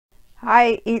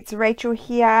Hi, it's Rachel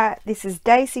here. This is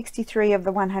day 63 of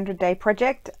the 100 Day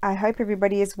Project. I hope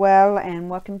everybody is well and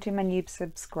welcome to my new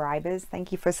subscribers.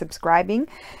 Thank you for subscribing.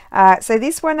 So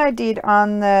this one I did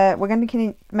on we're going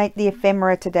to make the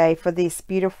ephemera today for this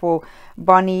beautiful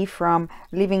Bonnie from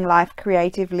Living Life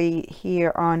Creatively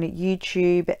here on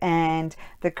YouTube and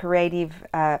the Creative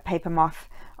Paper Moth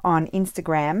on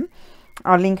Instagram.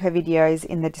 I'll link her videos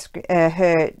in the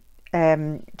her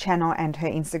channel and her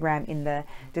Instagram in the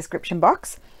description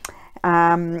box.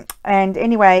 And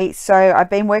anyway, so I've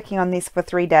been working on this for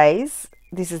 3 days.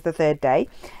 This is the third day,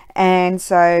 and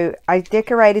so I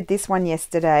decorated this one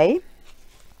yesterday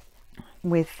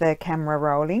with the camera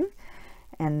rolling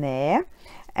and there,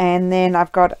 and then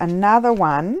I've got another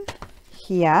one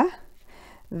here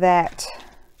that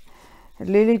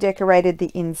Lulu decorated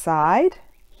the inside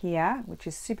here, which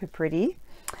is super pretty.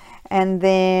 And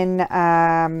then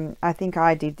I think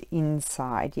I did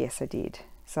inside. Yes, I did.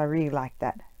 So I really like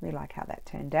that. Really like how that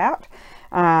turned out.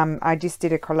 I just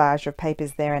did a collage of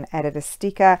papers there and added a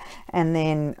sticker and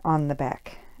then on the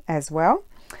back as well.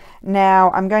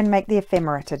 Now I'm going to make the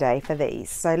ephemera today for these.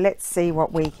 So let's see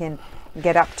what we can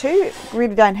get up to.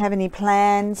 Really don't have any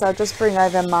plans. I'll just bring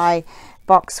over my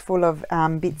box full of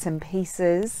bits and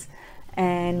pieces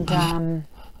and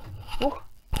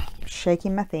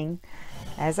shaking my thing.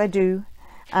 As I do,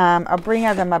 I'll bring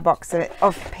over my box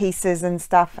of pieces and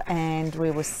stuff and we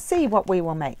will see what we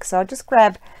will make. So I'll just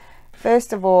grab,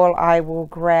 first of all, I will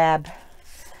grab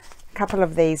a couple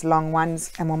of these long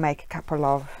ones and we'll make a couple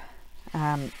of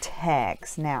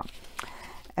tags. Now,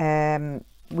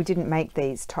 we didn't make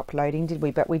these top loading, did we?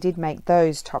 But we did make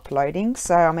those top loading.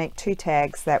 So I'll make 2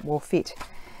 tags that will fit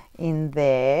in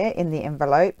there in the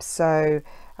envelope. So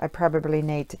I probably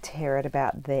need to tear it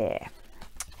about there.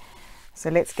 So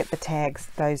let's get the tags,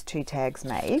 those 2 tags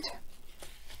made.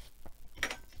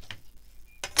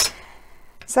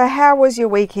 So how was your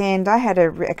weekend? I had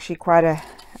actually quite a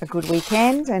good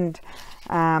weekend and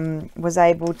was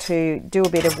able to do a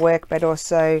bit of work but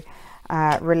also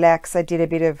relax. I did a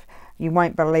bit of, you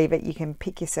won't believe it, you can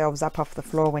pick yourselves up off the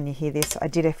floor when you hear this. I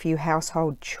did a few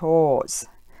household chores.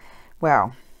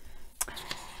 Well,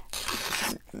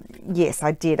 yes,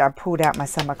 I did. I pulled out my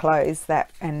summer clothes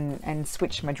and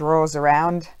switched my drawers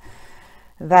around.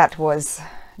 That was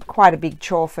quite a big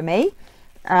chore for me.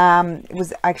 It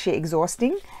was actually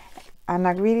exhausting, and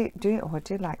I really do. Oh, I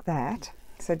do like that.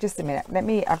 So just a minute.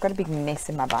 I've got a big mess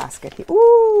in my basket here.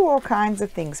 Ooh, all kinds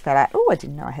of things fell out. Oh, I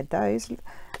didn't know I had those.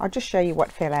 I'll just show you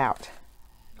what fell out.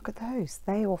 Look at those.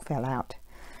 They all fell out.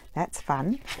 That's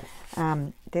fun.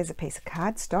 There's a piece of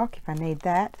cardstock if I need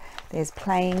that. There's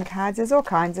playing cards. There's all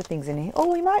kinds of things in here.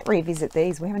 Oh, we might revisit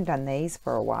these. We haven't done these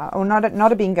for a while. Oh, not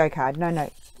a bingo card. No,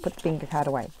 put the bingo card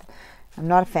away. I'm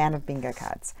not a fan of bingo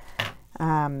cards.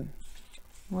 Well,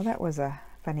 that was a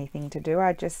funny thing to do.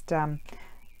 I just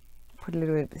put a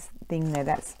little thing there.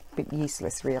 That's a bit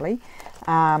useless, really.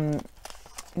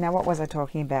 Now, what was I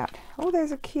talking about? Oh,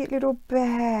 there's a cute little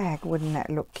bag. Wouldn't that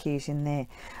look cute in there?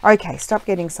 Okay, stop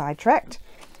getting sidetracked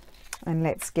and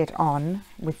let's get on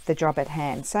with the job at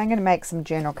hand. So I'm going to make some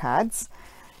journal cards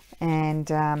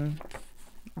and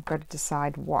I've got to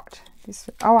decide what.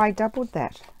 Oh, I doubled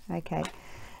that. Okay.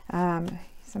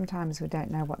 Sometimes we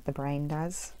don't know what the brain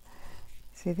does.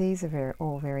 So these are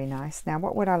all very nice. Now,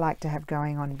 what would I like to have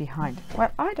going on behind?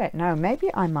 Well, I don't know.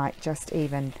 Maybe I might just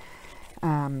even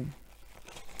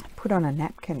put on a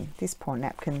napkin. This poor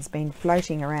napkin's been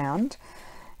floating around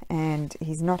and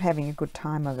he's not having a good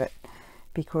time of it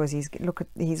because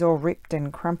he's all ripped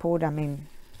and crumpled. I mean,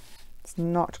 it's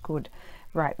not good.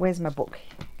 Right, where's my book?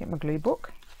 Get my glue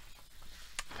book.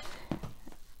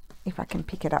 If I can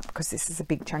pick it up because this is a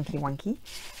big chunky wonky.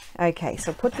 Okay,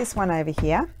 so put this one over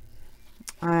here.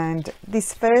 And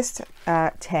this first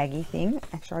taggy thing,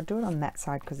 actually I'll do it on that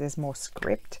side because there's more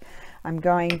script. I'm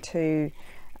going to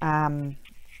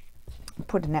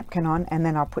put a napkin on and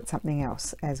then I'll put something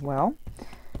else as well.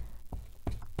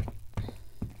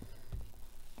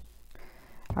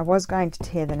 I was going to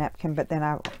tear the napkin, but then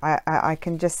I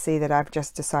can just see that I've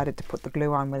just decided to put the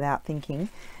glue on without thinking,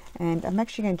 and I'm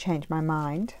actually going to change my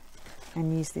mind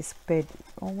and use this bird.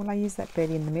 Or will I use that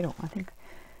birdie in the middle? I think,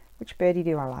 which birdie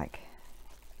do I like?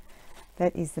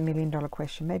 That is the million-dollar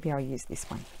question. Maybe I'll use this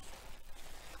one.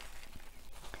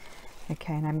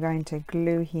 Okay, and I'm going to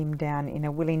glue him down in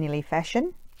a willy-nilly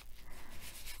fashion.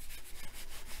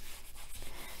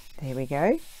 There we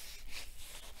go.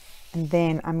 And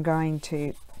then I'm going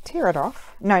to tear it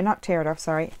off. No, not tear it off,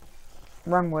 sorry.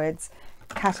 Wrong words.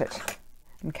 Cut it.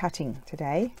 I'm cutting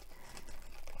today.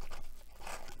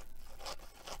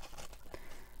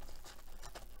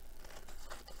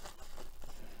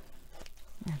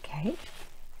 Okay.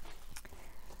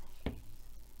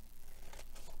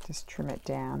 Just trim it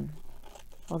down.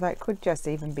 Although it could just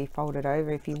even be folded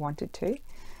over if you wanted to.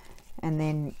 And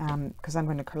then, because I'm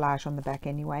going to collage on the back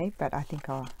anyway, but I think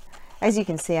I'll, as you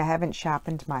can see, I haven't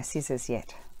sharpened my scissors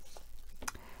yet.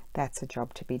 That's a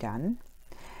job to be done.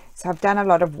 So I've done a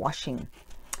lot of washing.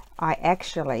 I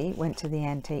actually went to the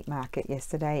antique market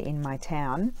yesterday in my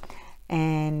town,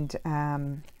 and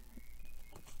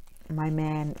my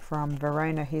man from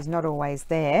Verona, who's not always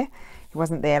there, he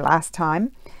wasn't there last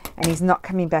time, and he's not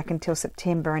coming back until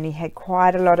September, and he had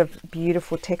quite a lot of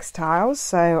beautiful textiles.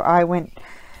 So I went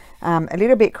a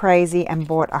little bit crazy and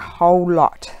bought a whole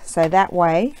lot. So that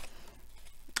way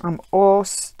I'm all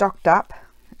stocked up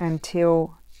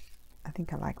until, I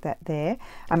think I like that there,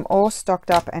 I'm all stocked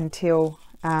up until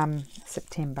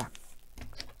September.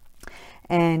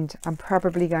 And I'm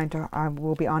probably going to, I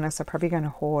will be honest, I'm probably going to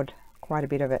hoard quite a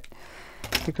bit of it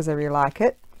because I really like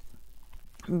it.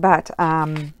 But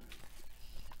I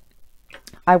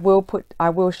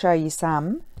will show you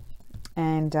some,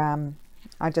 and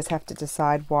I just have to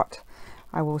decide what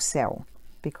I will sell,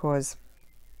 because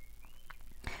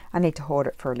I need to hoard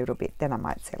it for a little bit, then I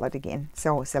might sell it again,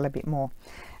 sell a bit more.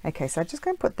 Okay, so I'm just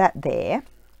going to put that there,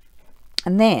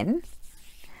 and then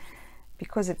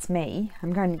because it's me,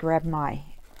 I'm going to grab my,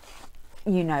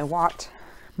 you know what,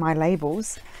 my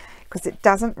labels, because it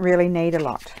doesn't really need a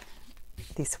lot,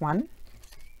 this one.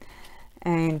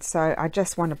 And so I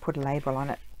just want to put a label on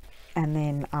it, and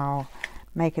then I'll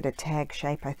make it a tag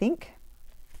shape, I think.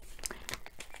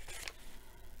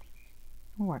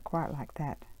 Oh, I quite like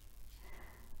that.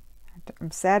 I'm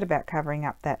sad about covering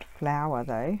up that flower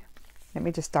though. Let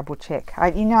me just double check.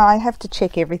 You know, I have to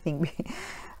check everything.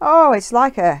 Oh, it's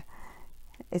like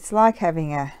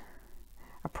having a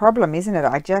problem, isn't it?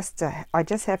 I just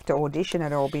have to audition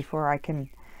it all before I can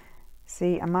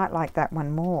see. I might like that one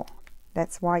more.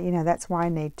 That's why, you know, that's why I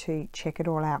need to check it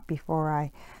all out before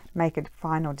I make a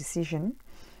final decision,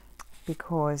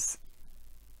 because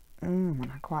I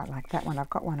quite like that one. I've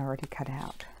got one already cut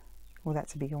out. Well,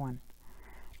 that's a bigger one.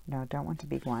 No, I don't want a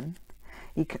big one.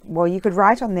 Well, you could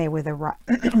write on there with a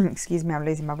excuse me, I'm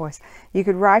losing my voice. You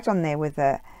could write on there with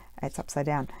a, it's upside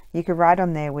down. You could write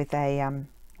on there with a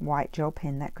white gel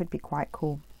pen. That could be quite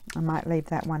cool. I might leave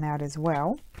that one out as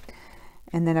well.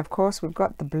 And then of course we've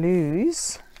got the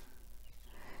blues,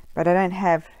 but I don't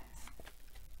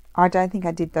think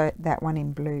I did that one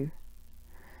in blue.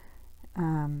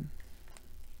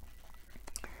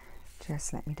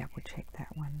 Just let me double check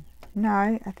that one. No,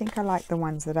 I think I like the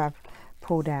ones that I've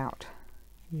pulled out.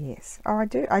 Yes. Oh,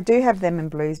 I do have them in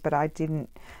blues, but I don't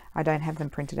have them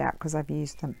printed out because I've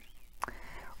used them.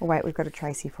 Oh wait, we've got a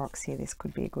Tracy Fox here. This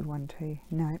could be a good one too.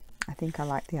 No, I think I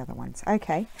like the other ones.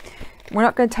 Okay, we're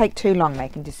not going to take too long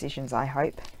making decisions, I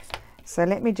hope. So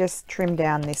let me just trim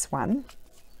down this one.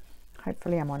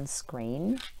 Hopefully I'm on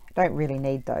screen. Don't really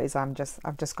need those. I've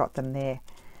just got them there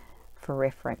for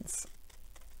reference.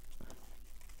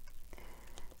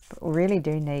 But we really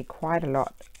do need quite a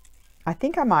lot. I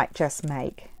think I might just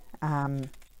make a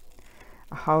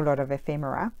whole lot of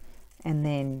ephemera, and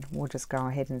then we'll just go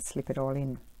ahead and slip it all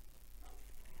in.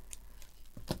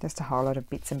 Just a whole lot of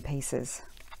bits and pieces.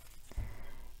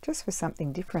 Just for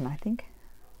something different, I think.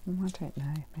 I don't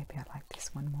know. Maybe I like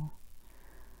this one more.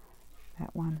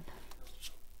 That one.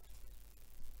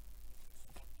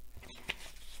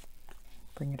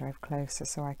 Bring it over closer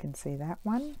so I can see that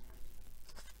one.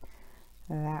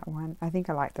 That one. I think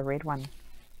I like the red one.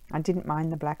 I didn't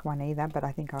mind the black one either, but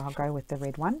I think I'll go with the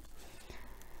red one.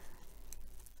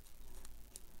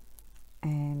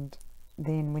 And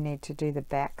then we need to do the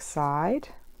back side.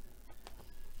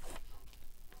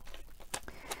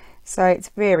 So it's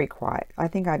very quiet. I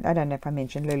think, I don't know if I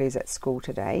mentioned Lulu's at school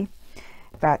today,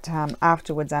 but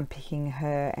afterwards I'm picking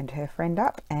her and her friend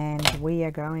up, and we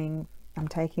are going, I'm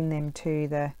taking them to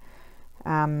the,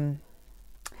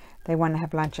 they want to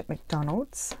have lunch at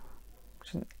McDonald's.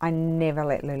 I never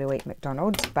let Lulu eat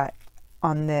McDonald's, but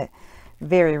on the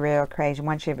very rare occasion,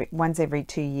 once every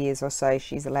 2 years or so,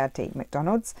 she's allowed to eat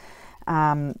McDonald's.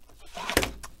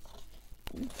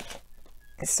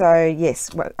 So yes,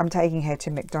 I'm taking her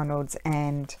to McDonald's,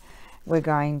 and they're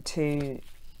going to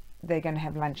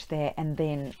have lunch there, and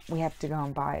then we have to go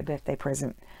and buy a birthday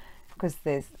present because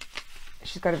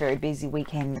she's got a very busy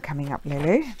weekend coming up,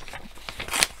 Lulu.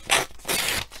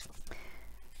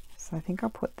 So I think I'll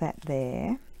put that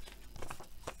there.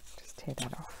 Just tear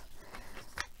that off.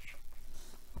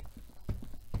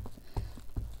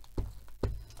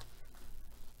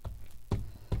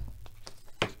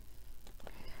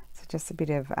 So just a bit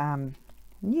of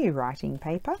new writing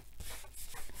paper.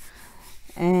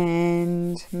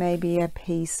 and maybe a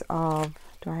piece of,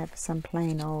 do I have some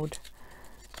plain old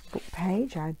book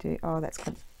page? I do. Oh, that's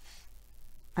good.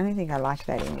 I don't think I like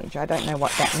that image. I don't know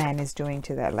what that man is doing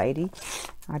to that lady.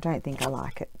 I don't think I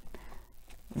like it.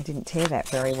 I didn't tear that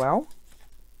very well.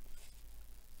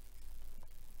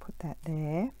 Put that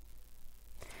there.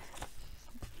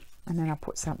 And then I'll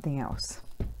put something else.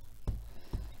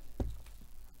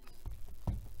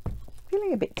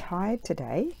 Feeling a bit tired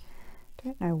today.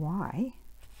 Don't know why.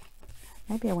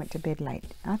 Maybe I went to bed late.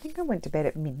 I think I went to bed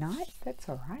at midnight. That's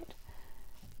all right.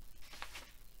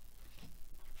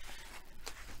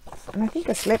 And I think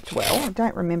I slept well. I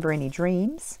don't remember any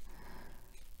dreams.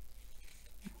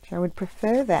 So I would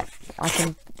prefer that.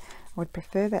 I would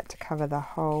prefer that to cover the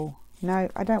whole. No,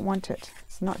 I don't want it.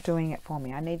 It's not doing it for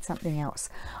me. I need something else.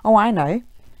 Oh, I know.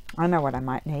 I know what I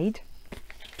might need.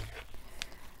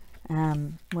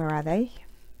 Where are they?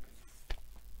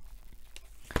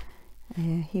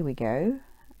 Here we go.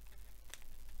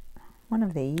 One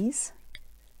of these.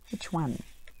 Which one?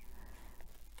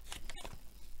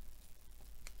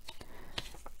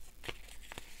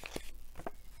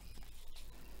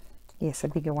 Yes, a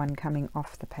bigger one coming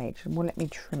off the page. Well, let me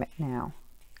trim it now,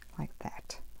 like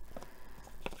that.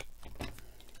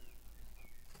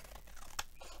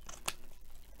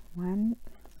 One.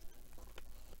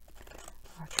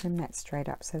 I'll trim that straight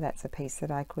up, so that's a piece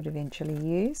that I could eventually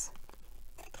use.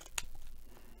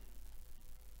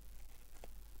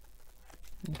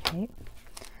 Okay,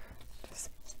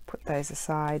 just put those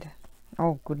aside.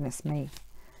 Oh, goodness me.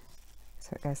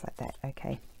 So it goes like that,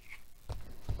 okay.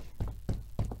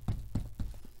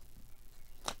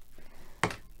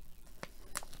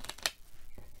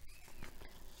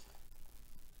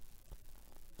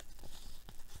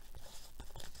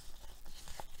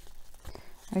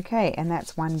 Okay, and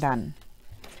that's one done.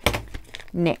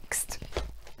 Next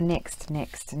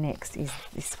is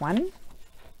this one.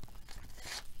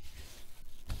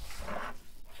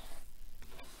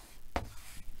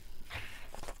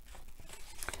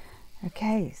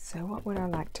 Okay, so what would I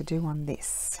like to do on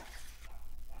this?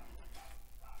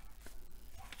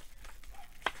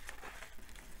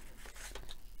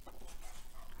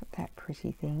 Put that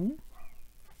pretty thing.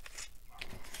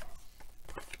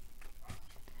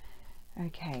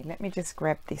 Okay, let me just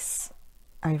grab this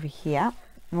over here.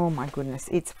 Oh my goodness,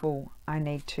 it's full. I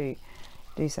need to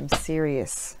do some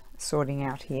serious sorting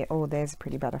out here. Oh, there's a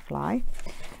pretty butterfly.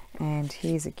 And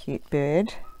here's a cute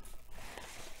bird.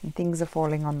 And things are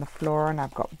falling on the floor, and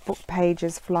I've got book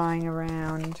pages flying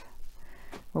around.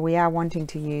 Well, we are wanting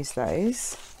to use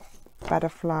those.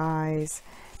 Butterflies,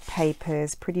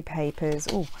 papers, pretty papers.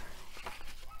 Oh,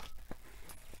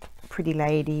 pretty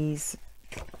ladies.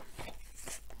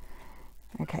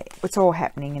 Okay, it's all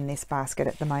happening in this basket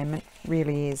at the moment,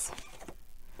 really is.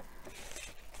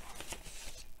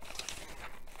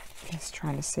 Just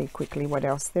trying to see quickly what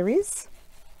else there is.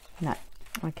 No,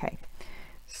 okay.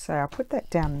 So I'll put that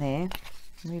down there,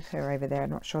 move her over there. I'm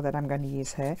not sure that I'm going to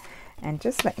use her. And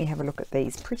just let me have a look at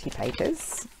these pretty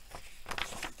papers.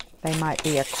 They might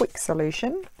be a quick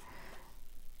solution.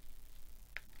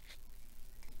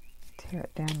 Tear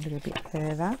it down a little bit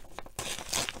further.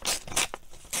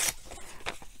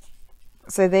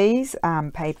 So these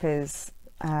papers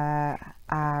are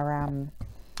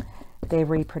their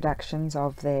reproductions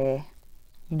of their,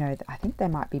 you know, I think they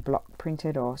might be block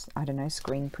printed or, I don't know,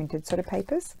 screen printed sort of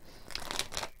papers.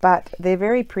 But they're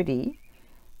very pretty.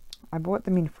 I bought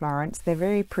them in Florence. They're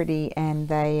very pretty, and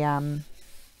they and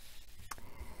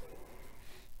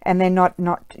they're not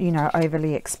you know,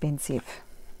 overly expensive.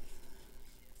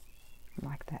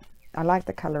 Like that. I like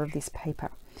the colour of this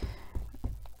paper.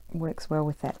 Works well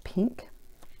with that pink.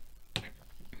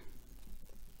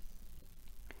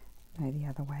 Go the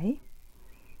other way.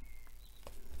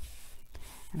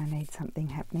 And I need something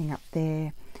happening up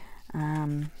there.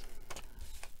 I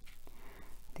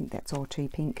think that's all too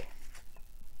pink.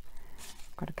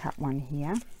 I've got to cut one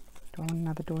here. Do I want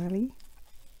another doily?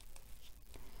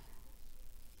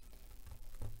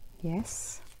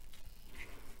 Yes.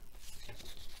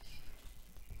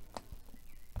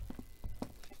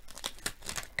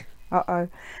 Uh-oh.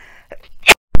 I'm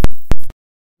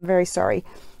very sorry.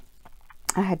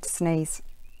 I had to sneeze.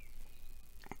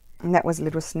 And that was a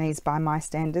little sneeze by my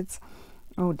standards.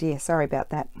 Oh dear, sorry about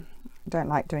that. I don't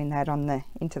like doing that on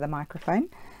into the microphone.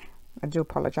 I do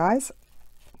apologise.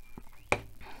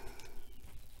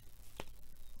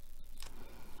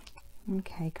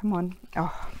 Okay, come on.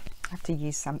 Oh, I have to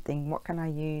use something. What can I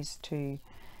use to...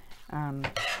 I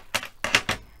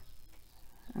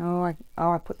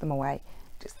put them away.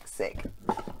 Just a sec.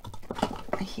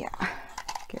 Here,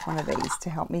 get one of these to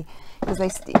help me, because they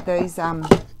stick those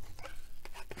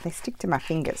they stick to my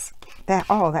fingers.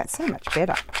 Oh, that's so much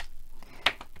better.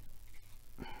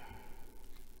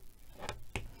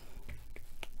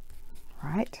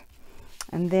 Right,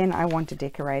 and then I want to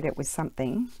decorate it with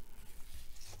something.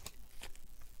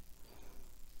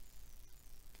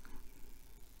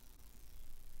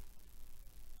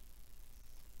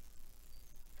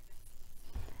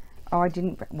 Oh, I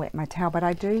didn't wet my towel, but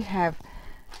I do have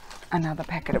another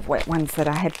packet of wet ones that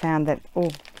I had found that,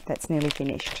 oh, that's nearly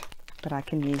finished, but I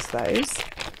can use those.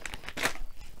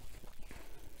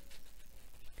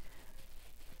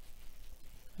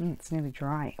 It's nearly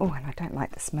dry. Oh, and I don't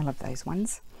like the smell of those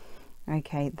ones.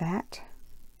 Okay, that.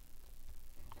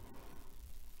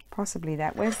 Possibly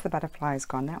that. Where's the butterflies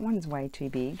gone? That one's way too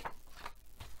big.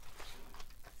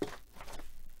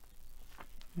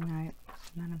 No,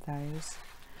 none of those.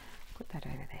 Put that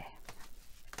over there.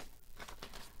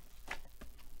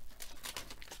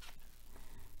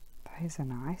 Those are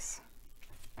nice.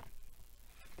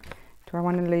 Do I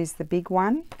want to lose the big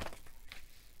one?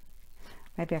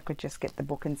 Maybe I could just get the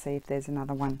book and see if there's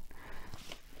another one.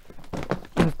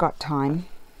 We've got time.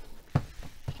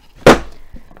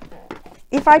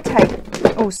 If I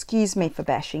take, oh, excuse me for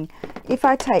bashing. If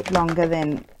I take longer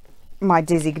than my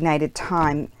designated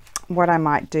time, what I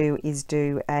might do is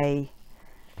do a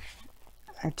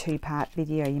two-part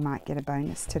video. You might get a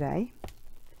bonus today.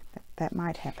 That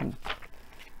might happen.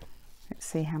 Let's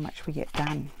see how much we get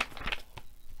done.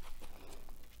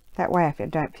 That way I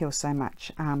don't feel so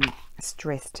much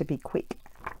stress to be quick.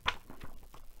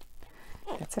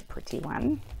 That's a pretty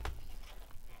one.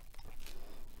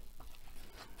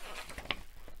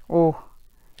 Oh,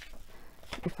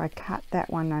 if I cut that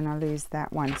one then I lose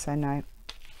that one, so no,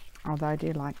 although I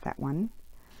do like that one.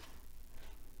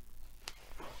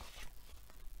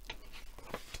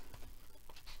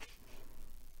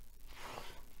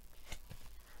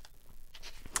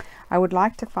 I would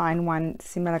like to find one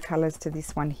similar colours to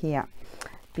this one here,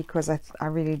 because I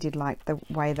really did like the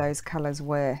way those colours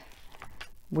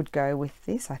would go with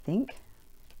this, I think.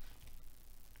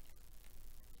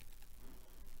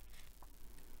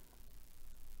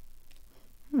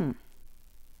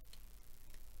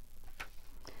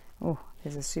 Oh,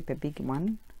 there's a super big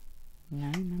one.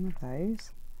 No, none of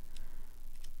those.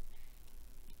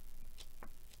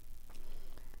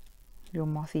 Little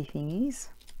mothy thingies.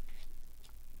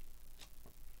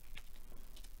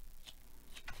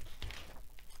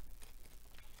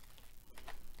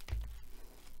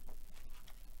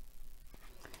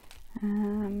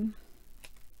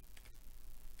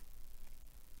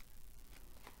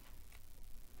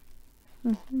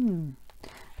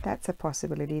 That's a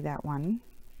possibility, that one.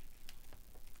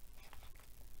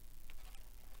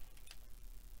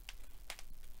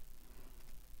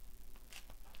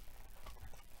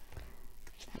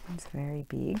 That one's very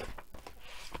big.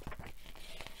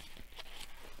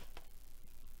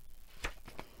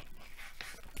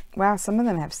 Wow, some of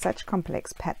them have such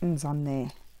complex patterns on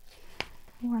there.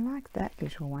 Oh, I like that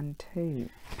little one too.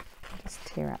 I'll just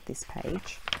tear out this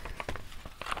page.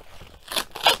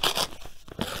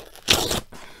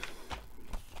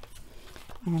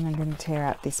 And I'm going to tear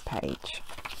out this page.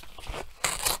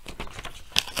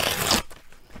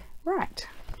 Right.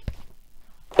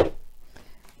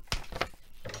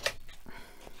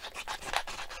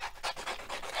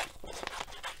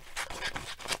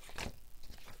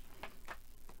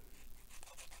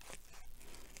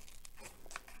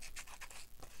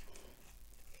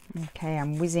 Okay,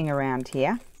 I'm whizzing around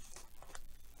here.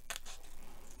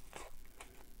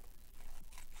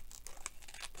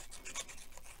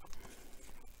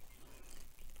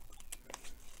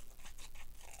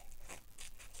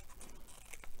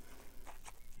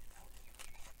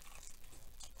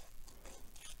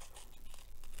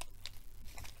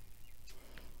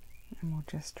 And we'll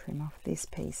just trim off this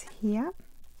piece here.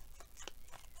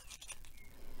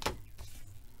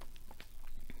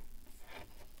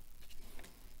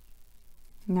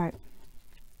 No,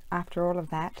 after all of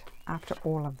that,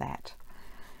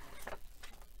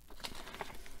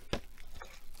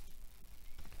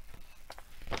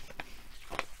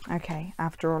 okay,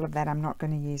 after all of that, I'm not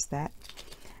going to use that.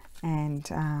 And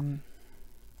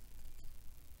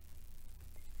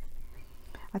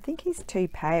I think he's too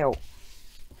pale.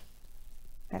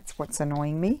 That's what's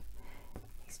annoying me.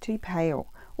 He's too pale.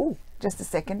 Oh, just a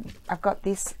second. I've got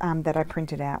this that I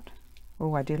printed out.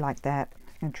 Oh, I do like that.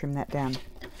 I'm going to trim that down.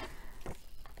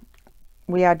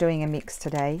 We are doing a mix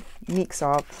today. Mix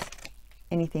of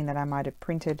anything that I might have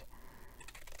printed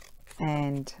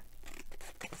and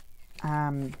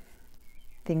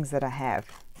things that I have.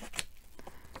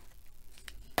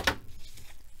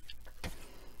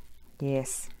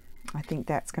 Yes, I think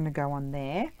that's going to go on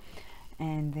there.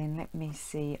 And then let me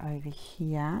see over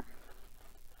here.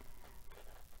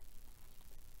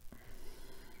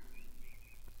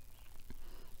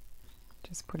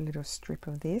 Just put a little strip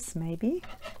of this maybe.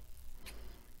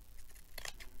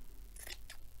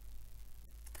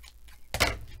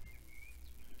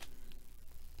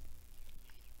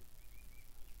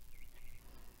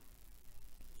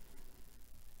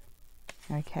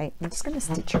 Okay, I'm just going to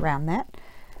stitch around that.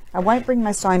 I won't bring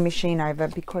my sewing machine over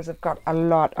because I've got a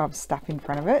lot of stuff in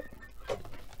front of it.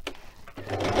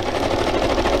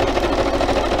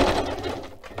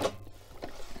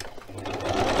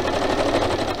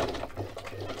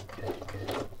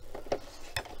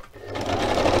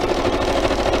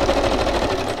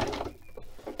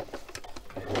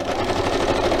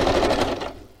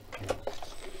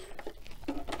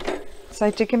 So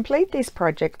to complete this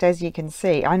project, as you can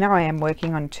see, I know I am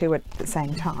working on two at the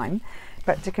same time,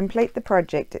 but to complete the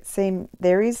project, it seems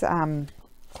there is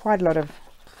quite a lot of,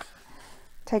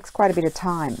 takes quite a bit of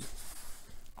time.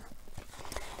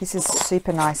 This is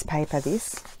super nice paper,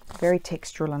 this, very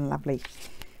textural and lovely.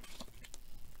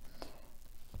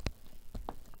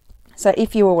 So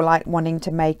if you were like wanting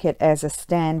to make it as a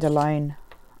standalone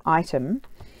item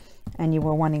and you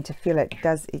were wanting to fill it,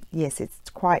 yes, it's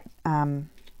quite,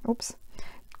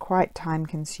 quite time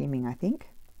consuming, I think.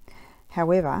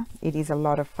 However, it is a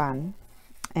lot of fun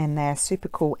and they're super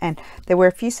cool. And there were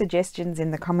a few suggestions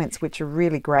in the comments which are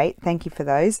really great. Thank you for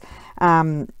those.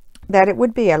 That it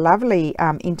would be a lovely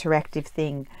interactive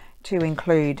thing to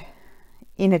include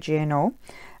in a journal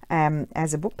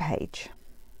as a book page.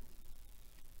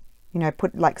 You know,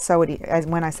 put like sew it in, as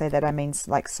when I say that I mean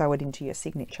like sew it into your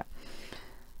signature.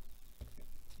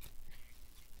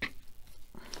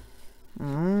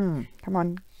 Come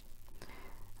on.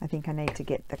 I think I need to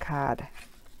get the card.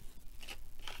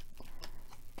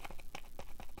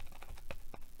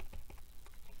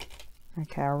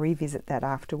 Okay, I'll revisit that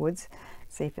afterwards,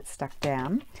 see if it's stuck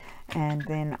down. And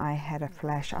then I had a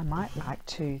flash. I might like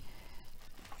to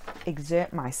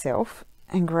exert myself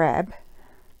and grab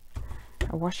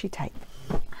a washi tape.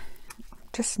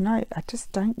 I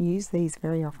just don't use these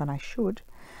very often. I should,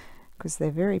 because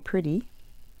they're very pretty.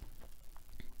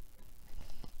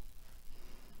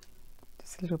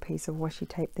 Just a little piece of washi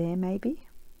tape there, maybe.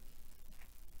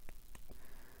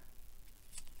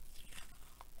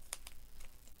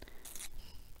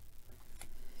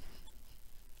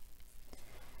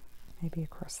 Maybe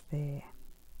across there.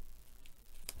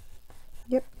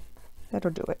 Yep,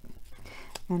 that'll do it.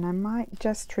 And I might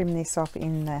just trim this off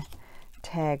in the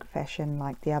tag fashion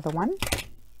like the other one.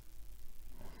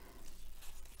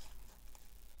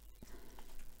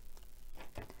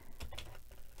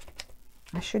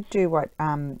 I should do what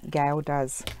Gail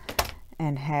does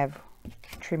and have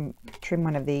trim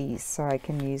one of these so I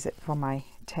can use it for my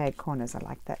tag corners. I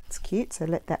like that, it's cute. So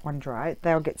let that one dry.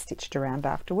 They'll get stitched around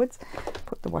afterwards.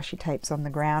 Put the washi tapes on the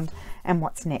ground. And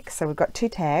what's next? So we've got two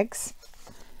tags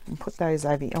and put those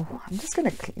over. Oh, I'm just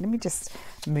going to, let me just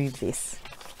move this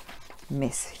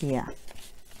mess here.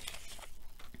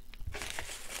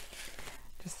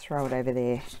 Just throw it over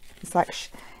there. It's like,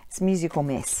 it's musical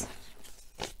mess.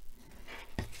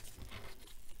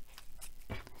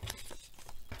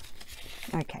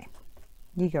 Okay,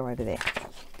 you go over there.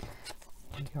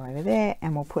 You go over there,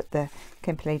 and we'll put the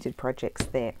completed projects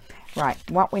there. Right,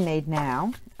 what we need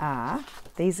now are,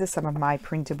 these are some of my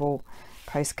printable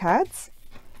postcards.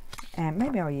 And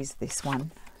maybe I'll use this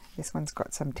one. This one's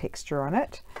got some texture on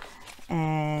it.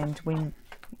 And we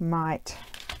might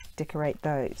decorate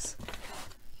those.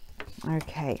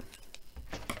 Okay,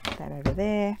 put that over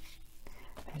there.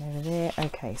 That over there.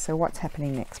 Okay, so what's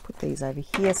happening next? Put these over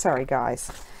here. Sorry, guys.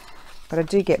 But I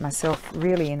do get myself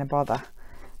really in a bother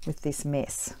with this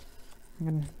mess. I'm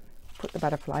going to put the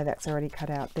butterfly that's already cut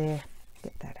out there.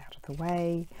 Get that out of the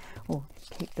way. Or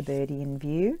keep the birdie in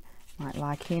view. Might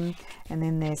like him. And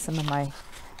then there's some of my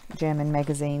German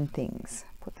magazine things.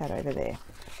 Put that over there.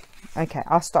 Okay,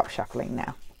 I'll stop shuffling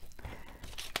now.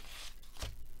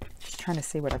 Just trying to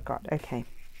see what I've got. Okay.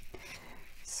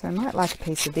 So I might like a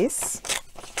piece of this.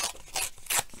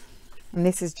 And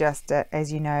this is just,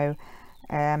 as you know,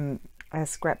 a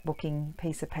scrapbooking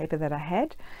piece of paper that I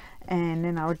had, and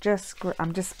then I'm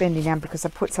just bending down because I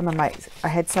put some of my, I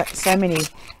had so many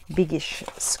biggish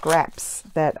scraps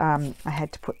that I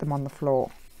had to put them on the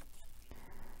floor.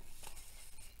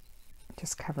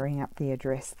 Just covering up the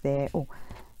address there. Oh,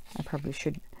 I probably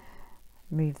should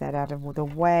move that out of the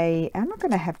way. I'm not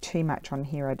going to have too much on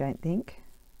here, I don't think.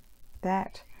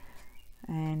 That,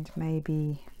 and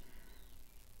maybe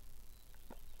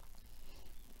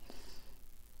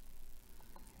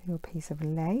a little piece of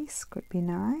lace could be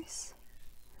nice.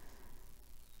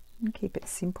 And keep it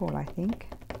simple, I think.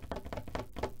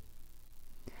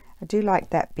 I do like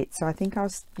that bit, so I think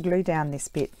I'll glue down this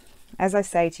bit. As I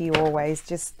say to you always,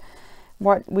 just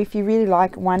if you really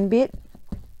like one bit,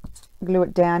 glue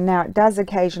it down. Now it does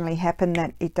occasionally happen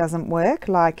that it doesn't work,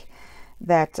 like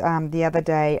that the other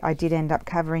day I did end up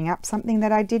covering up something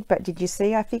that I did, but did you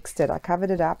see I fixed it? I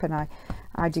covered it up and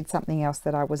I did something else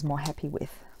that I was more happy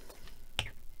with.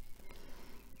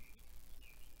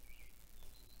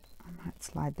 I might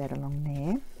slide that along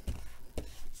there.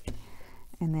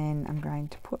 And then I'm going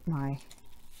to put my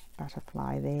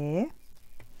butterfly there.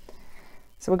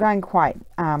 So we're going quite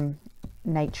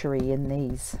naturey in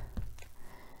these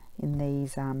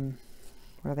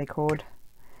what are they called?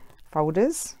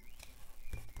 Folders.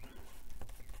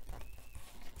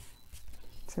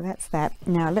 So that's that.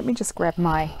 Now let me just grab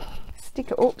my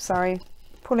sticker. Oops, sorry.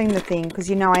 Pulling the thing, because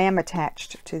you know I am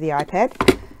attached to the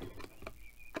iPad.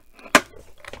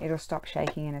 It'll stop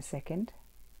shaking in a second.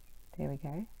 There we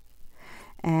go.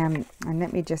 And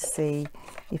let me just see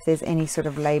if there's any sort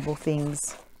of label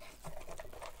things.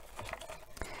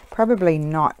 Probably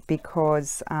not,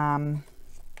 because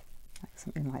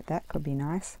something like that could be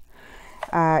nice.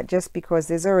 Just because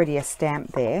there's already a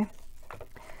stamp there.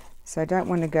 So I don't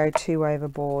want to go too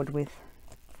overboard with...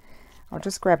 I'll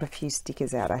just grab a few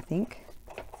stickers out, I think.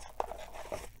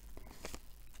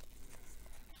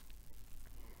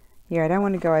 Yeah, I don't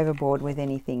want to go overboard with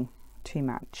anything too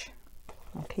much.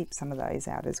 I'll keep some of those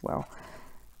out as well.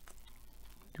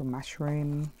 Little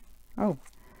mushroom. Oh,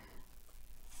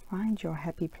 find your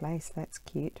happy place. That's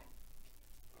cute.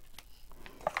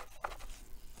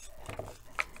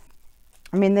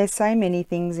 I mean, there's so many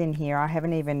things in here. I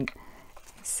haven't even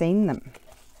seen them.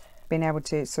 Been able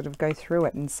to sort of go through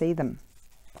it and see them.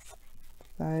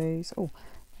 Those. Oh,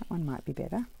 that one might be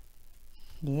better.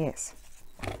 Yes.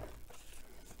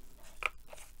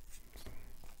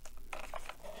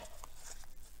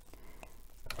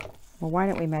 Well, why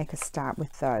don't we make a start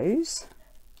with those?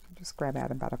 I'll just grab out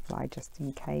a butterfly just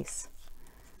in case.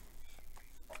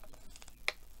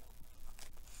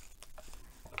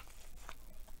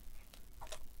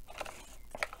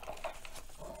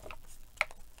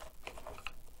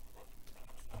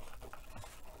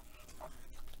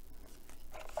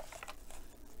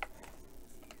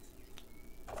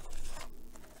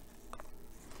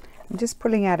 I'm just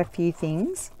pulling out a few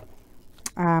things,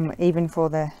 even for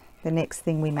the next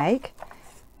thing we make,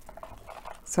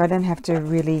 so I don't have to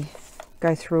really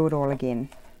go through it all again.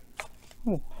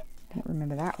 Oh, don't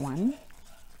remember that one.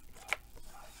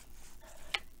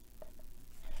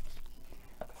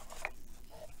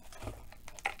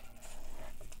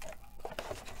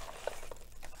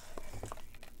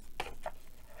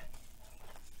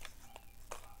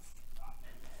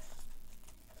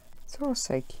 It's all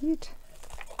so cute.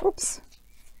 Oops.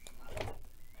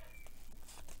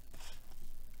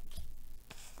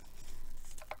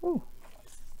 Oh,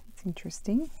 that's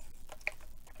interesting.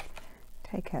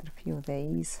 Take out a few of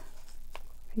these,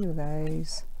 a few of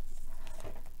those.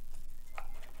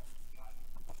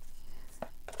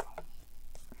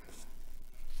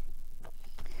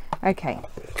 Okay,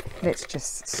 let's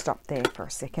just stop there for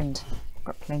a second. I've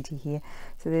got plenty here.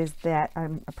 So there's that.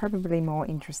 I'm probably more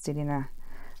interested in a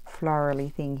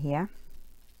florally thing here.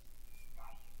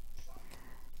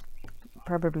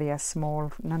 Probably a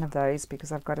small, none of those,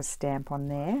 because I've got a stamp on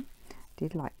there.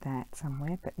 Did like that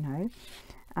somewhere, but no.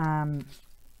 I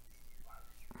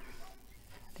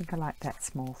think I like that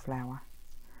small flower.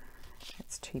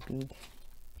 That's too big.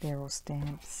 They're all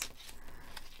stamps.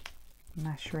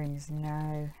 Mushrooms,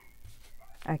 no.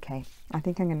 Okay, I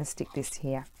think I'm going to stick this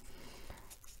here.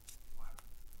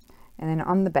 And then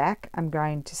on the back, I'm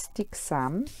going to stick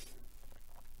some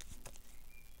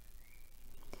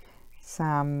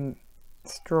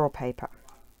straw paper.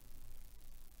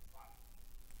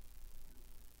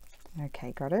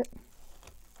 Okay, got it.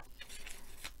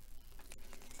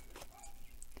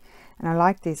 And I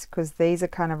like this because these are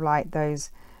kind of like those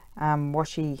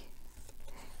washi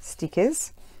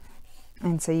stickers,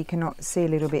 and so you can see a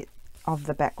little bit of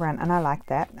the background, and I like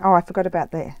that. Oh, I forgot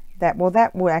about that. Well,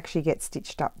 that will actually get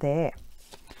stitched up there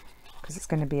because it's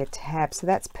going to be a tab, so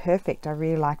that's perfect. I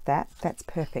really like that. That's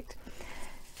perfect.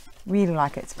 Really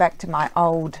like it. It's back to my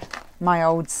old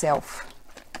self,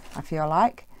 I feel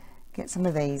like. Get some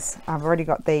of these. I've already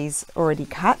got these already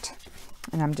cut,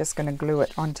 and I'm just going to glue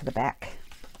it onto the back,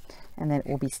 and then it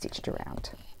will be stitched around.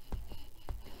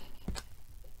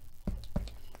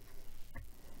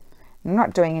 I'm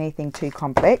not doing anything too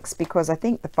complex because I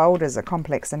think the folders are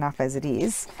complex enough as it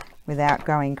is without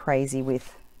going crazy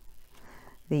with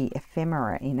the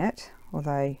ephemera in it,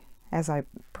 although as I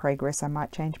progress I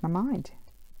might change my mind.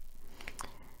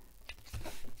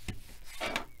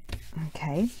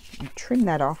 Okay, I'll trim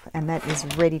that off, and that is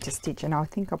ready to stitch, and I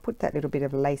think I'll put that little bit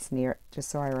of lace near it just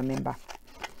so I remember.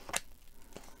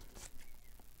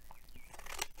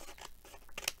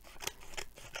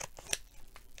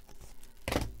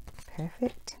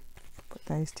 Perfect. Put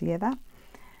those together.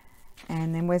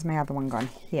 And then where's my other one gone?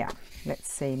 Here. Let's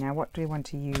see. Now what do we want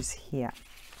to use here?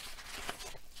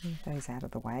 Move those out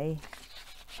of the way.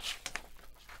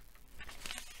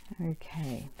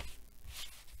 Okay.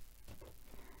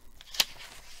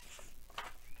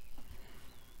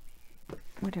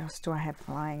 What else do I have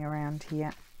flying around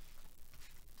here?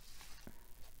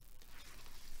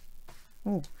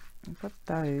 Oh, I've got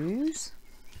those.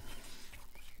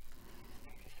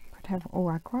 Could have, oh,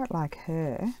 I quite like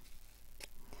her.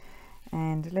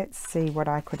 And let's see what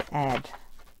I could add.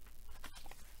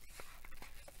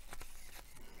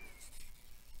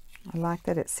 I like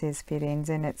that it says fit ends,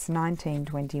 and it's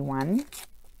 1921.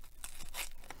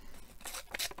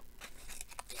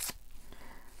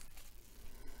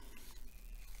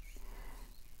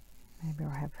 Maybe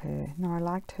I'll have her. No, I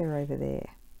liked her over there.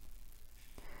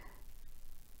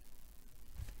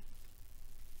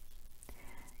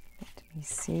 Let me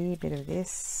see a bit of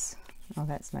this. Oh,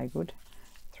 that's no good.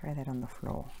 Throw that on the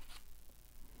floor.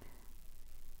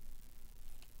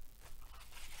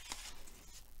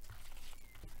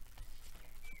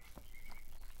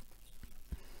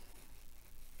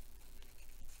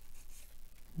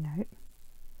 Nope.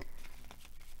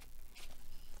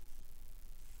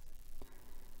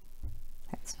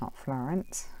 That's not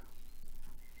Florence.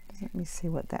 Let me see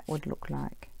what that would look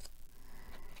like.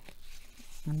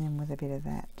 And then with a bit of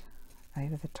that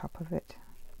over the top of it.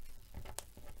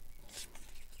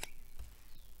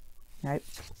 Nope.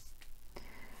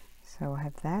 So I'll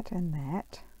have that and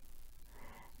that,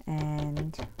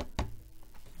 and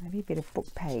maybe a bit of book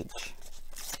page.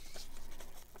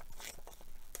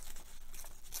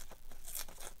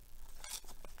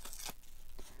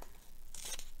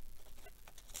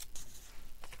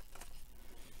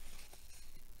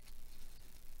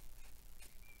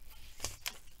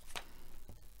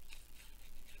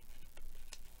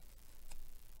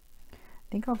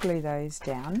 I think I'll glue those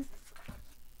down.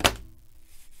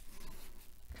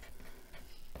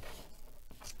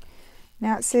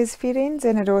 Now it says fit ends,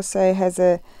 and it also has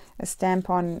a stamp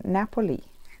on Napoli.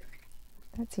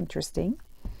 That's interesting.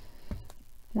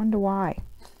 Wonder why.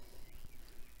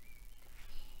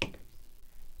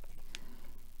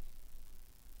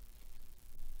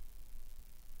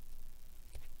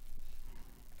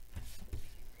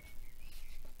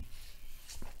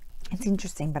 It's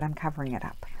interesting, but I'm covering it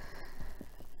up.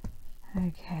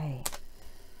 Okay.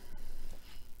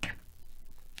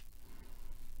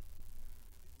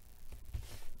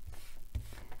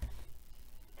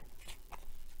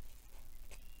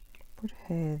 Put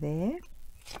her there.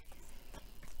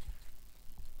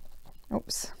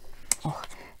 Oops. Oh,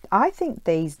 I think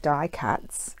these die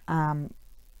cuts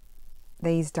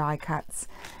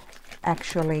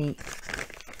actually,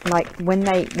 like when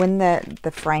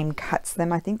the frame cuts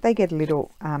them, I think they get a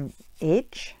little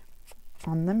edge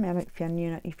on them,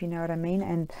 if you know what I mean.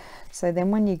 And so then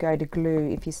when you go to glue,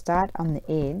 if you start on the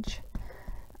edge,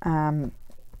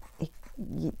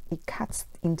 it cuts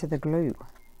into the glue,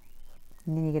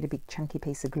 and then you get a big chunky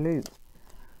piece of glue.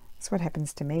 That's what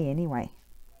happens to me anyway.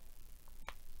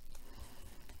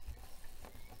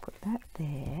 Put that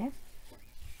there,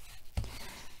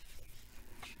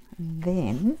 and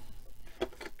then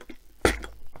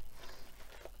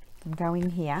I'm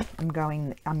going here. I'm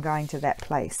going to that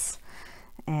place,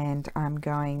 and I'm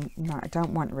going. No, I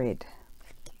don't want red.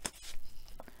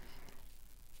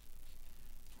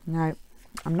 No,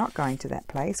 I'm not going to that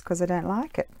place because I don't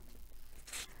like it.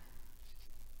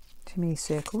 Too many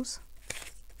circles.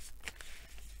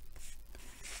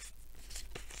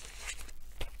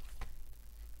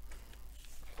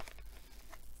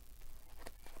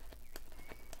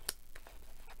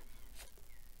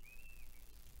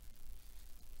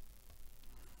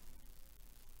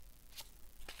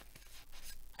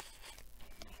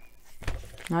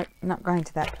 Nope, not going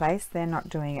to that place. They're not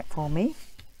doing it for me.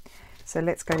 So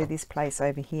let's go to this place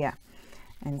over here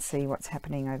and see what's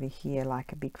happening over here.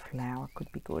 Like a big flower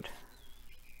could be good.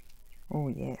 Oh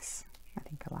yes, I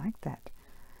think I like that.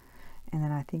 And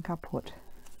then I think I'll put,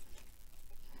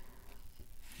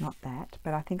 not that,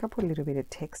 but I think I'll put a little bit of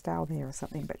textile there or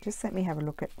something. But just let me have a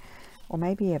look at, or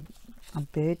maybe a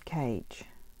bird cage.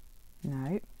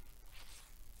 No.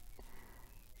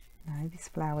 No, this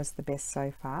flower's the best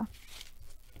so far.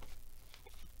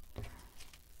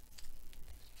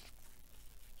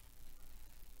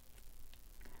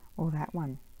 Or that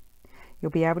one.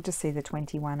 You'll be able to see the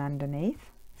 21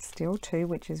 underneath still too,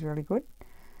 which is really good.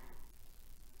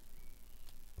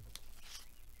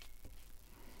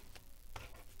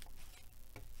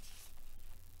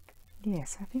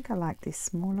 Yes, I think I like this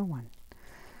smaller one.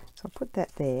 So I'll put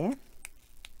that there.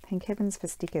 Thank heavens for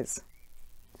stickers.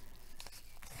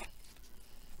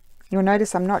 You'll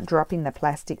notice I'm not dropping the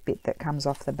plastic bit that comes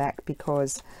off the back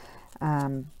because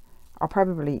I'll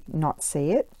probably not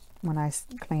see it when I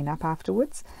clean up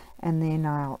afterwards, and then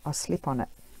I'll slip on it.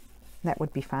 That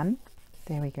would be fun.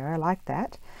 There we go, I like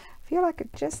that. I feel like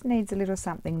it just needs a little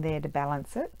something there to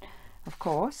balance it. Of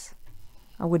course,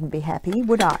 I wouldn't be happy,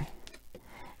 would I?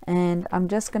 And I'm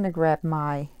just going to grab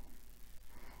my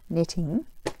knitting.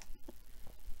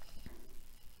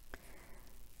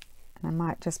 And I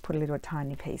might just put a little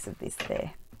tiny piece of this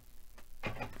there.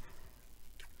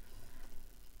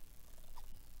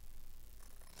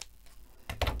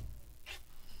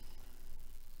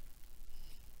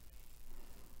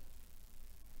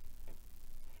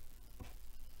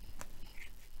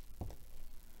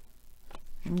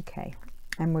 Okay,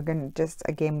 and we're going to just,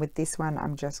 again with this one,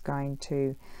 I'm just going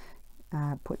to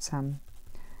put some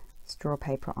straw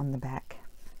paper on the back.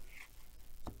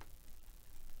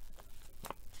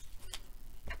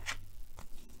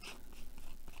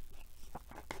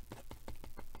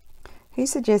 Who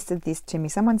suggested this to me?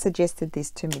 Someone suggested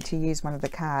this to me, to use one of the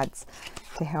cards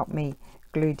to help me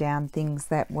glue down things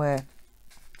that were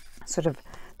sort of,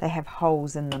 they have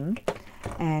holes in them,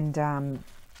 and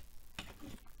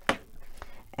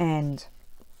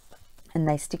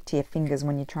they stick to your fingers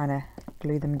when you're trying to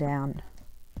glue them down.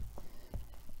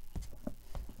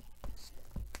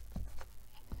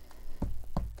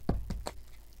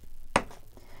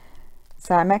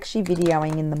 So I'm actually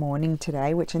videoing in the morning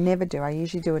today, which I never do. I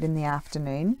usually do it in the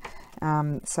afternoon.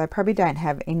 So I probably don't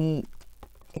have any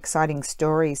exciting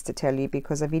stories to tell you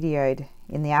because I videoed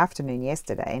in the afternoon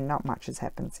yesterday and not much has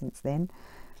happened since then.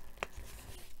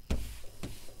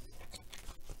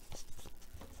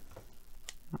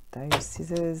 Not those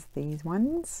scissors, these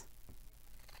ones.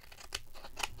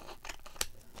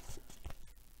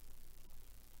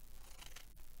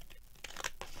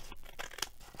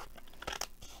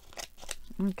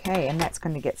 Okay, and that's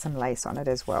going to get some lace on it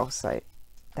as well, so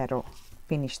that'll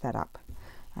finish that up,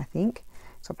 I think.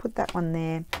 So I'll put that one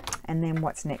there, and then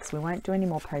what's next? We won't do any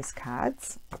more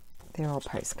postcards. They're all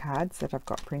postcards that I've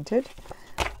got printed.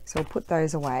 So we'll put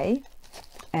those away,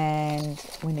 and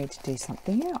we need to do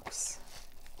something else.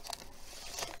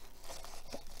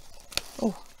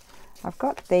 Oh, I've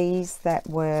got these that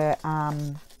were,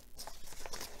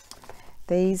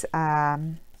 these are,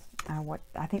 what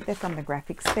I think they're from the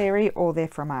Graphics Fairy, or they're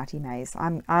from Artie Mays.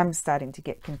 I'm starting to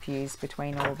get confused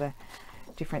between all the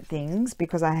different things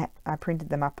because I printed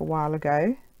them up a while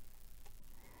ago.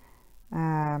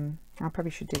 I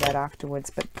probably should do that afterwards,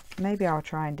 but maybe I'll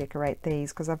try and decorate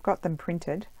these because I've got them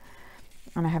printed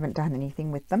and I haven't done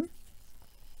anything with them.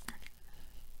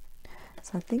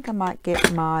 So I think I might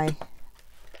get my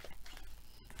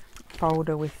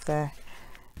folder with the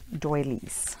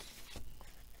doilies.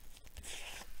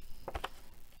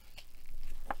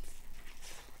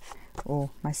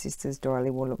 Oh, my sister's doily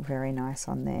will look very nice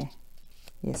on there.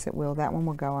 Yes, it will. That one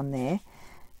will go on there.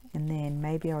 And then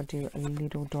maybe I'll do a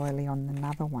little doily on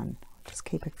another one. I'll just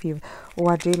keep a few. Oh,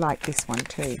 I do like this one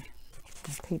too.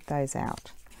 I'll keep those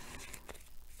out.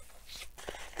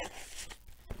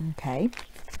 Okay.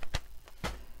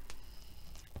 I'll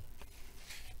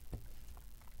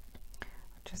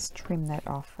just trim that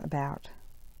off about,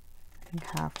 I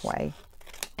think, halfway.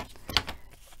 I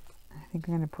think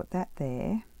I'm going to put that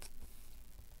there.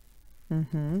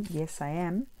 Yes, I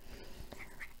am.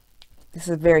 This is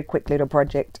a very quick little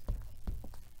project.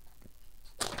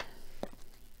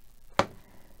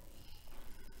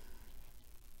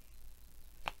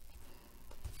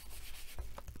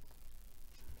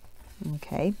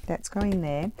 Okay, that's going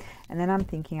there. And then I'm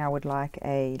thinking I would like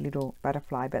a little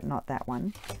butterfly, but not that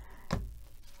one. Let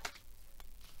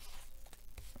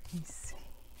me see.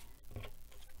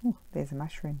 Oh, there's a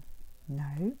mushroom.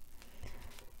 No.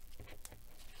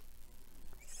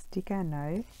 Sticker,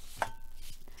 no.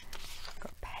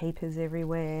 Got papers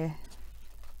everywhere.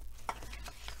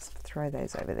 Just throw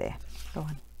those over there. Go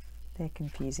on. They're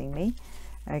confusing me.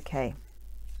 Okay.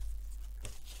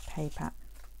 Paper.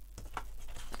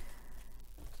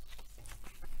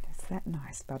 There's that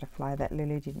nice butterfly that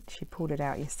Lily didn't. She pulled it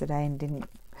out yesterday and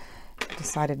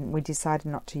we decided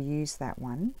not to use that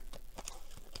one.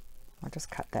 I'll just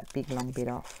cut that big long bit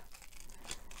off.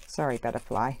 Sorry,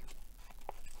 butterfly.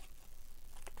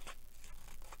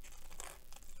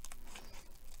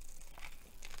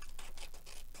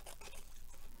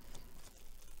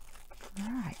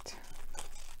 Right.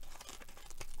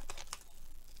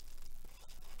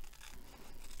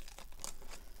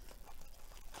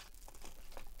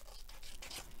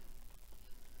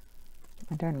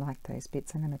 I don't like those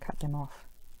bits. I'm going to cut them off.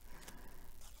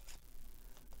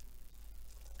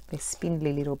 They're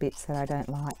spindly little bits that I don't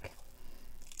like.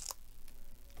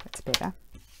 That's better.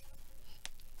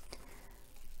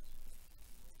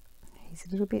 He's a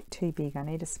little bit too big. I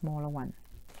need a smaller one.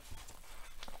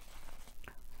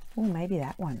 Oh, maybe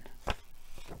that one.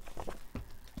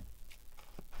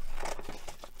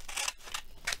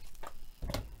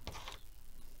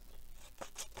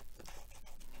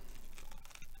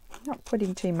 Not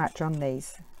putting too much on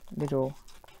these little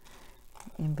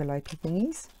envelopey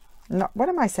thingies. Not, what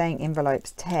am I saying?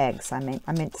 Envelopes, tags. I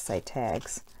meant to say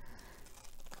tags.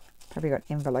 Probably got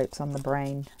envelopes on the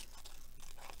brain.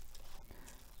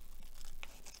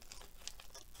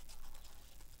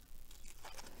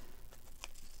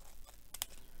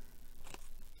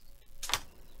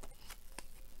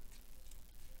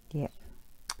 Yep,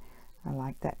 I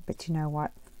like that. But you know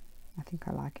what? I think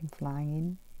I like him flying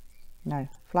in. No,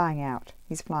 flying out.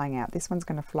 He's flying out. This one's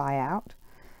going to fly out.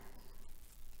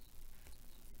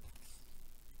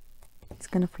 It's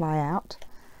going to fly out,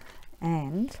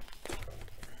 and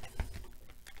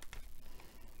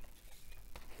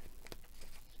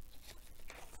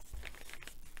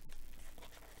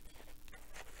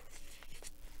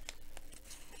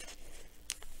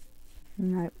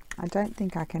no, I don't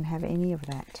think I can have any of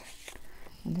that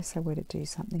unless I were to do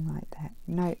something like that.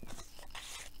 No,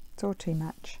 it's all too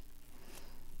much.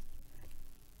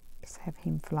 Just have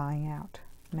him flying out,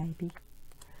 maybe.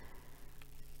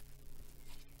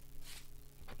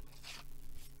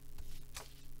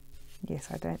 Yes,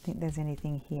 I don't think there's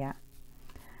anything here.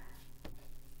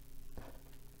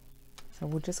 So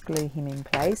we'll just glue him in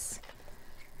place.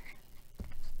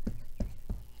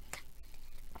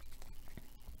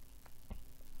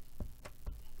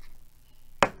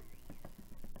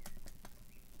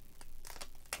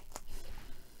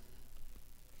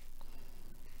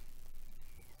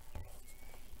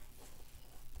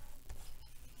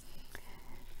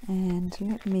 And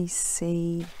let me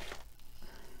see.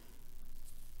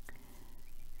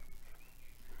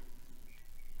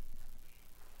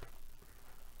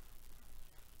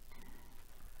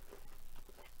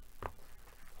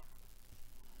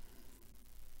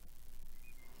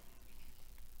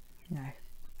 No.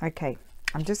 Okay.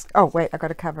 I'm just, oh wait, I've got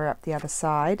to cover up the other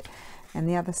side. And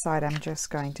the other side I'm just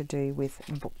going to do with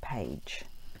book page.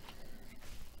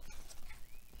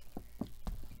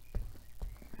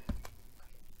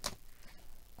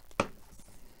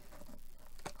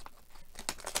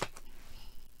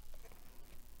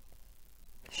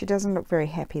 She doesn't look very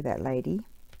happy, that lady.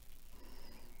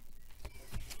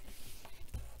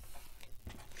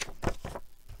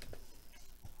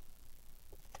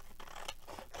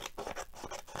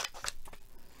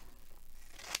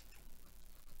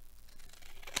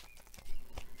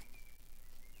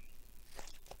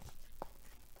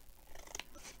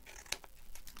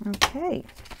 Okay.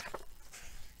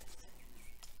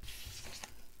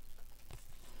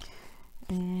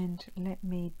 And let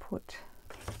me put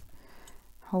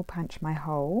hole punch my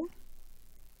hole,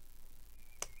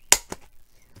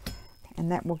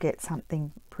 and that will get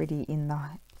something pretty in the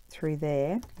through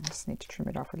there. I just need to trim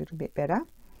it off a little bit better.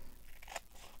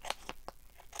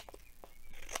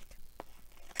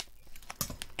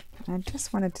 I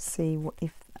just wanted to see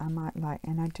if I might like,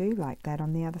 and I do like that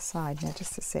on the other side. Now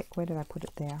just a sec, where did I put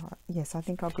it there? Yes, I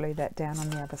think I'll glue that down on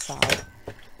the other side,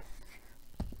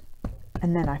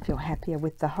 and then I feel happier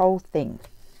with the whole thing.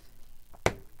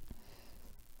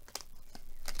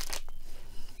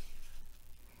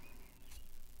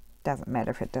 Doesn't matter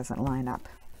if it doesn't line up.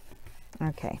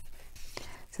 Okay,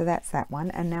 so that's that one,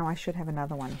 and now I should have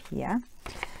another one here,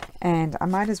 and I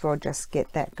might as well just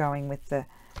get that going with the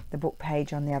book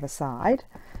page on the other side.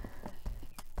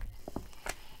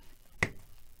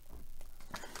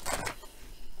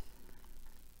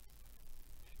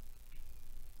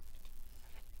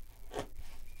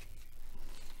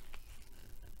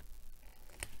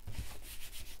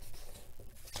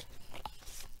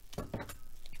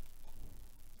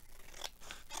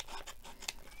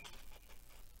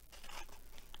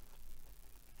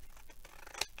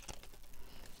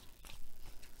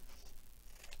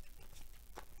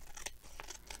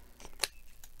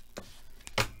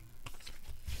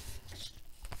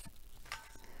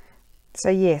 So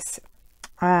yes,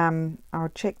 I'll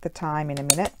check the time in a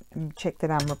minute and check that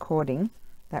I'm recording.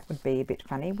 That would be a bit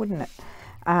funny, wouldn't it?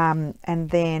 And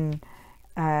then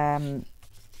I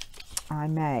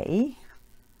may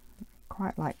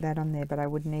quite like that on there, but I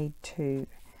would need to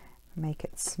make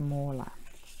it smaller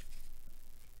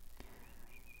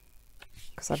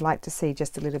because I'd like to see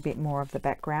just a little bit more of the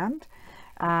background.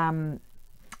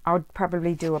 I'll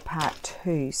probably do a part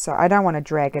 2. So I don't want to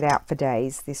drag it out for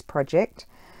days, this project.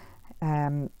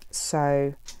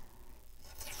 So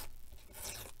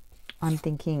I'm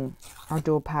thinking I'll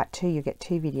do a part 2. You get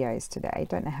 2 videos today.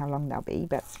 Don't know how long they'll be,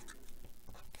 but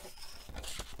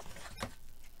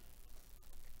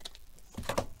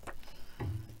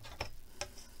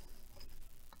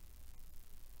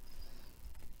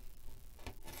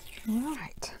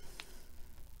right.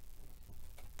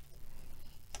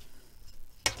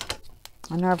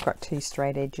 I know I've got 2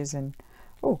 straight edges, and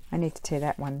oh, I need to tear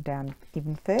that one down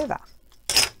even further.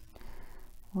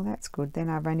 Well, that's good. Then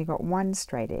I've only got 1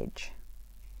 straight edge.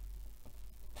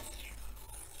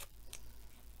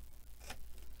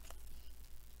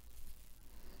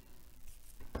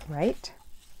 Great.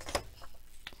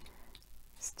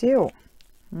 Still.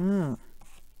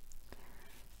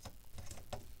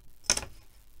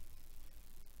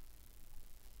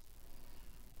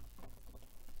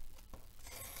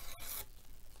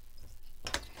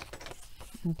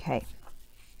 Okay,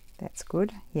 that's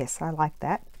good. Yes, I like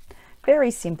that.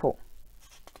 Very simple.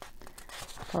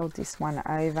 Fold this one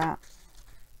over,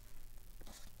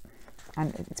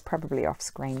 and it's probably off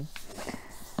screen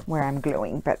where I'm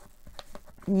gluing, but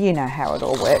you know how it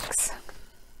all works.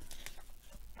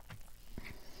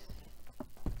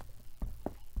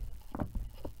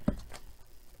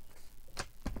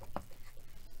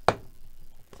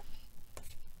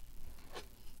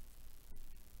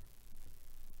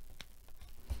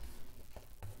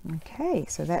 Okay,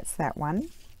 so that's that one,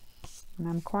 and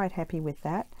I'm quite happy with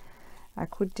that. I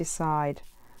could decide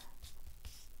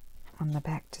on the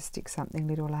back to stick something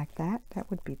little like that. That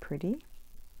would be pretty.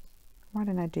 Why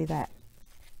don't I do that?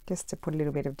 Just to put a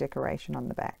little bit of decoration on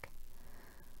the back.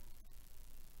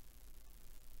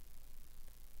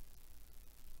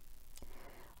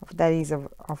 That is,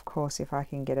 of course, if I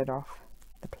can get it off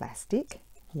the plastic.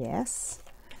 Yes.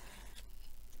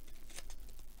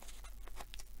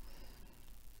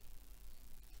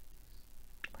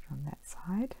 Put it on that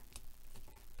side.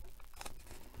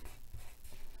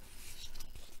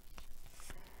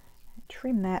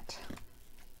 Trim that.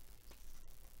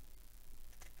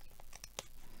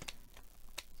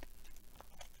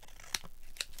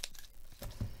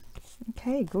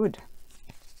 Okay, good.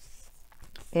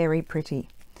 Very pretty.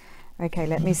 Okay,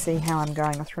 let me see how I'm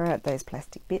going. I'll throw out those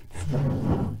plastic bits.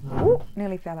 Ooh,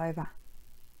 nearly fell over.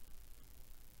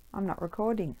 I'm not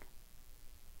recording.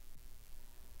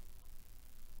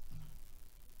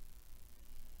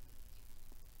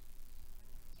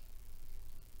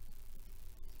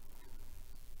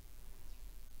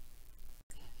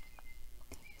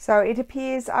 So it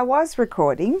appears I was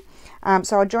recording,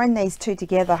 so I'll join these 2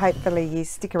 together. Hopefully you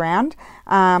stick around,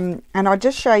 and I'll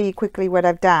just show you quickly what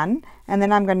I've done, and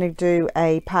then I'm going to do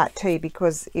a part 2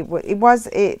 because it was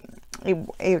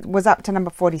up to number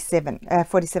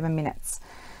 47 minutes.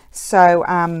 So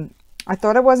I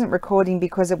thought I wasn't recording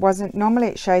because it wasn't. Normally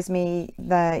it shows me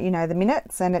the the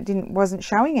minutes, and it wasn't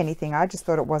showing anything. I just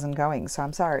thought it wasn't going, so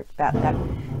I'm sorry about that.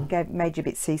 Made you a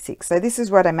bit seasick. So this is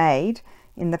what I made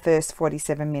in the first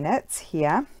 47 minutes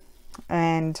here,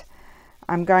 and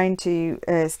I'm going to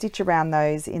stitch around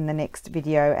those in the next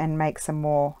video and make some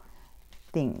more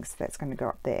things that's going to go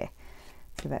up there.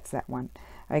 So that's that one.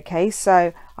 Okay,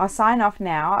 so I'll sign off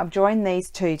now. I've joined these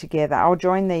 2 together. I'll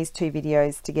join these 2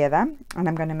 videos together, and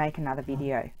I'm going to make another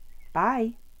video.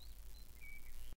 Bye.